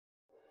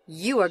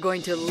You are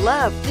going to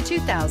love the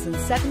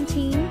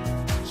 2017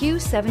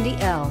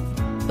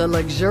 Q70L. The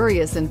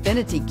luxurious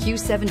INFINITI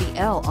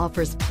Q70L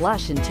offers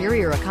plush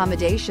interior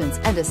accommodations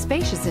and a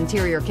spacious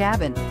interior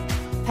cabin.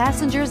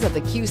 Passengers of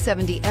the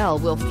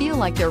Q70L will feel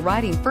like they're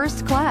riding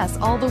first class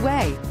all the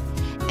way.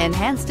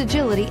 Enhanced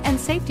agility and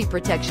safety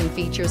protection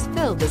features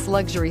fill this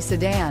luxury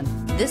sedan.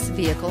 This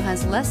vehicle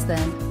has less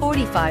than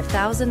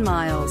 45,000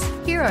 miles.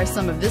 Here are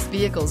some of this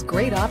vehicle's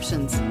great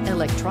options: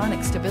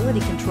 electronic stability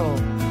control,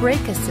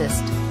 brake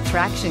assist,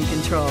 traction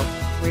control,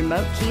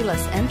 remote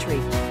keyless entry,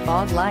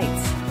 fog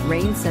lights,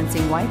 rain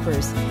sensing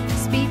wipers,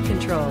 speed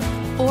control,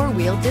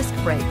 four-wheel disc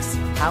brakes,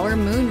 power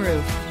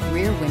moonroof,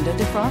 rear window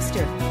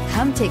defroster.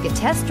 Come take a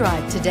test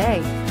drive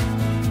today.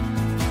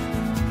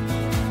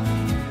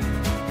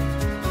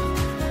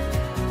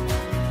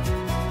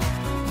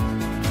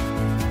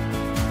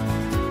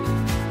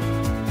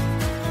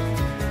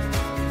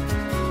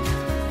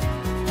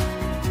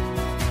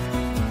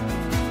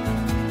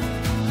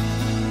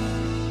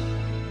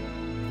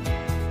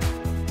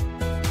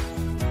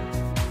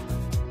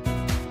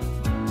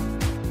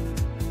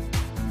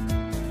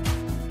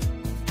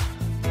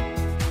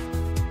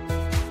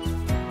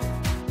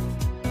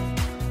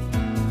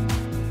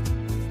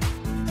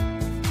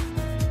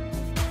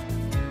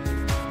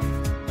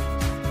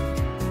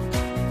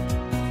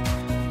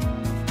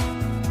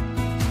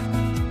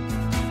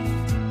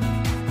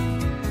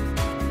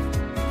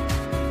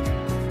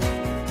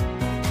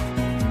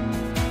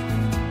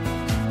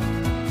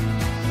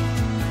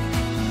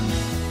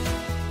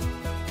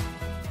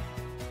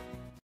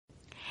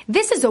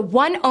 This is a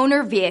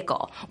one-owner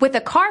vehicle with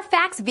a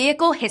Carfax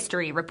Vehicle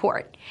History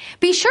Report.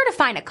 Be sure to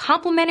find a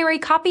complimentary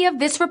copy of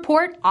this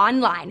report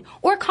online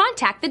or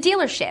contact the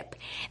dealership.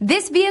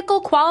 This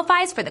vehicle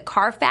qualifies for the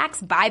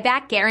Carfax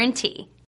Buyback Guarantee.